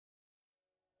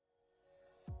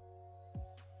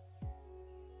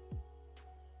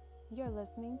You're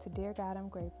listening to Dear God, I'm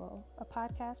Grateful, a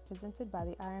podcast presented by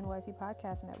the Iron Wifey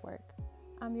Podcast Network.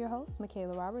 I'm your host,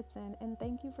 Michaela Robertson, and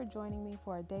thank you for joining me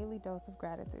for a daily dose of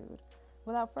gratitude.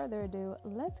 Without further ado,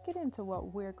 let's get into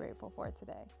what we're grateful for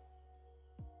today.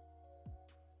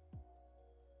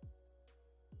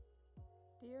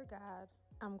 Dear God,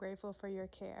 I'm grateful for your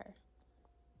care.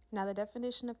 Now, the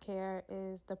definition of care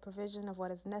is the provision of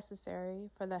what is necessary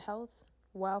for the health,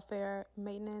 welfare,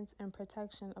 maintenance, and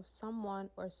protection of someone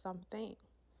or something.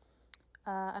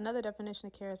 Another definition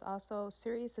of care is also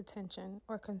serious attention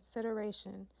or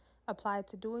consideration applied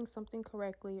to doing something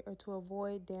correctly or to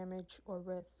avoid damage or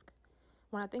risk.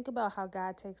 When I think about how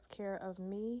God takes care of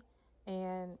me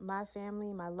and my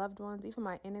family, my loved ones, even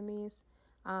my enemies,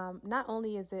 not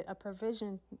only is it a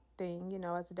provision thing,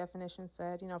 as the definition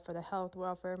said, for the health,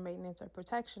 welfare, maintenance, or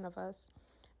protection of us,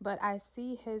 but I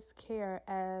see his care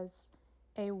as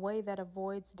a way that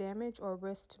avoids damage or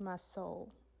risk to my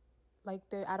soul. I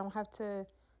don't have to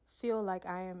feel like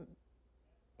I am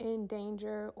in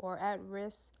danger or at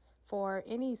risk for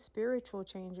any spiritual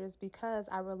changes because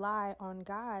I rely on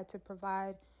God to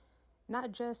provide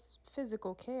not just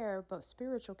physical care, but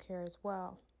spiritual care as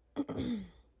well.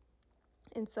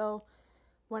 And so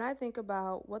when I think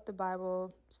about what the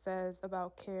Bible says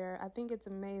about care, I think it's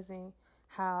amazing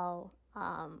how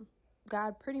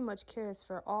God pretty much cares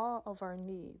for all of our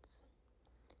needs.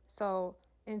 So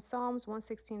in Psalms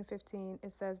 116:15,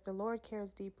 it says, "The Lord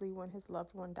cares deeply when his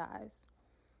loved one dies."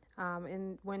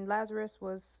 And when Lazarus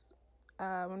was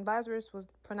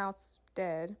pronounced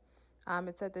dead,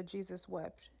 it said that Jesus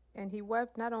wept. And he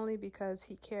wept not only because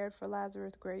he cared for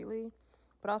Lazarus greatly,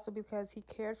 but also because he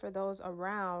cared for those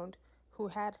around who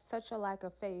had such a lack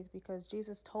of faith, because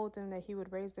Jesus told them that he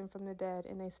would raise them from the dead,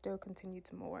 and they still continued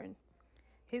to mourn.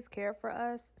 His care for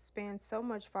us spans so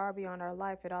much far beyond our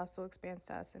life, it also expands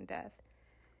to us in death.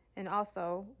 And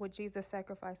also, with Jesus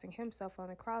sacrificing himself on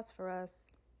the cross for us,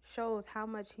 shows how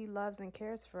much he loves and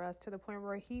cares for us to the point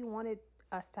where he wanted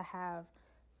us to have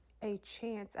a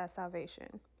chance at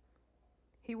salvation.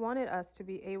 He wanted us to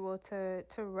be able to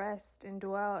rest and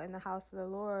dwell in the house of the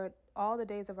Lord all the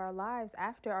days of our lives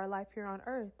after our life here on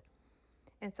earth.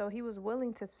 And so he was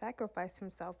willing to sacrifice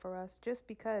himself for us just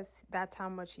because that's how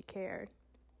much he cared.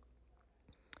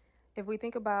 If we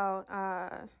think about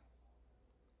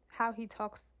how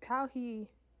he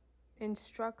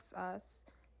instructs us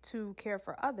to care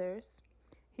for others,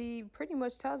 he pretty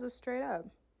much tells us straight up,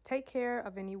 take care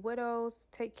of any widows,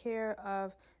 take care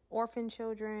of orphan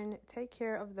children, take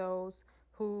care of those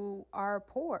who are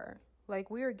poor.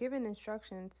 We are given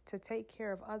instructions to take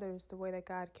care of others the way that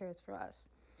God cares for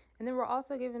us. And then we're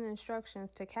also given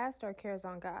instructions to cast our cares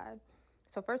on God.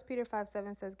 So 1 Peter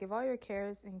 5:7 says, give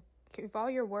all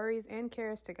your worries and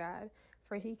cares to God,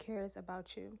 for he cares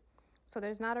about you. So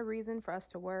there's not a reason for us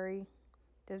to worry.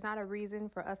 There's not a reason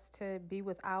for us to be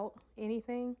without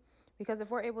anything, because if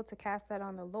we're able to cast that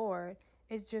on the Lord,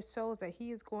 it just shows that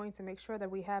he is going to make sure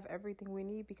that we have everything we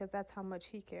need, because that's how much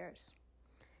he cares.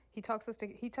 He tells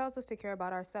us to care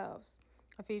about ourselves.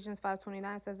 Ephesians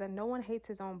 5:29 says that no one hates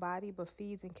his own body, but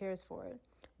feeds and cares for it,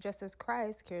 just as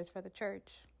Christ cares for the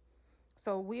church.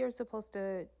 So we are supposed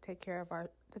to take care of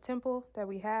the temple that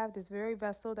we have, this very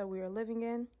vessel that we are living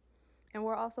in. And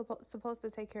we're also supposed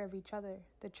to take care of each other,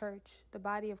 the church, the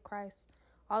body of Christ,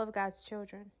 all of God's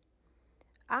children.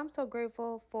 I'm so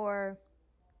grateful for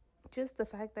just the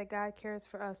fact that God cares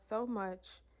for us so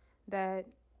much that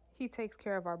he takes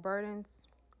care of our burdens.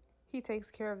 He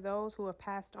takes care of those who have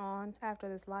passed on after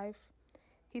this life.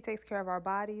 He takes care of our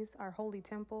bodies, our holy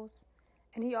temples.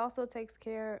 And he also takes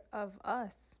care of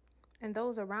us and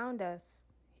those around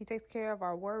us. He takes care of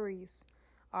our worries,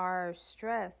 our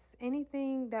stress,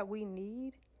 anything that we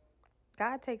need.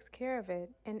 God takes care of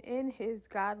it. And in his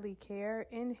godly care,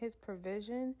 in his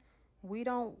provision, we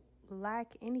don't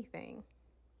lack anything.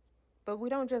 But we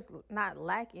don't just not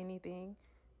lack anything.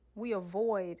 We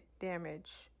avoid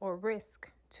damage or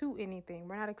risk to anything.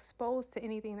 We're not exposed to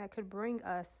anything that could bring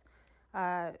us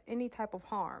any type of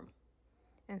harm.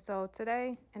 And so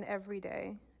today and every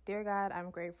day, dear God, I'm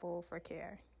grateful for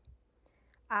care.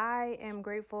 I am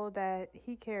grateful that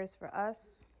he cares for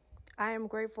us. I am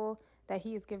grateful that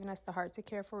he has given us the heart to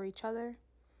care for each other.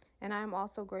 And I am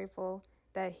also grateful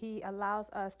that he allows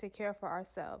us to care for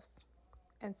ourselves.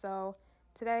 And so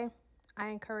today, I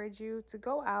encourage you to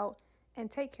go out and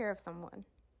take care of someone.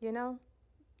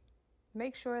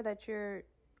 Make sure that you're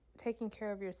taking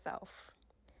care of yourself.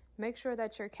 Make sure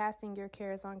that you're casting your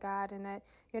cares on God and that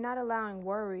you're not allowing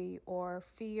worry or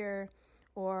fear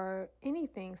or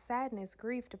anything, sadness,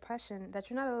 grief, depression, that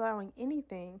you're not allowing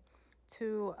anything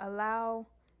to allow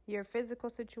your physical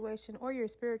situation or your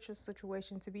spiritual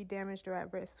situation to be damaged or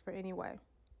at risk for any way.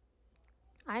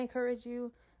 I encourage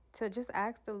you to just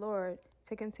ask the Lord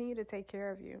to continue to take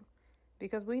care of you,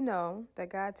 because we know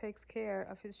that God takes care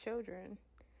of his children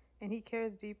and he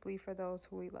cares deeply for those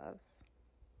who he loves.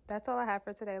 That's all I have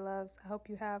for today, loves. I hope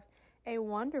you have a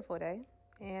wonderful day,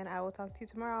 and I will talk to you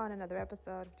tomorrow on another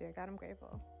episode of Dear God, I'm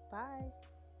Grateful. Bye.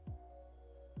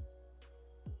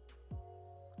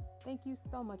 Thank you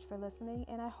so much for listening,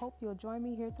 and I hope you'll join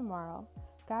me here tomorrow.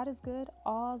 God is good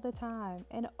all the time,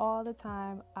 and all the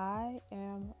time I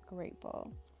am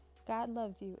grateful. God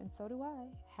loves you, and so do I.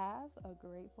 Have a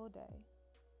grateful day.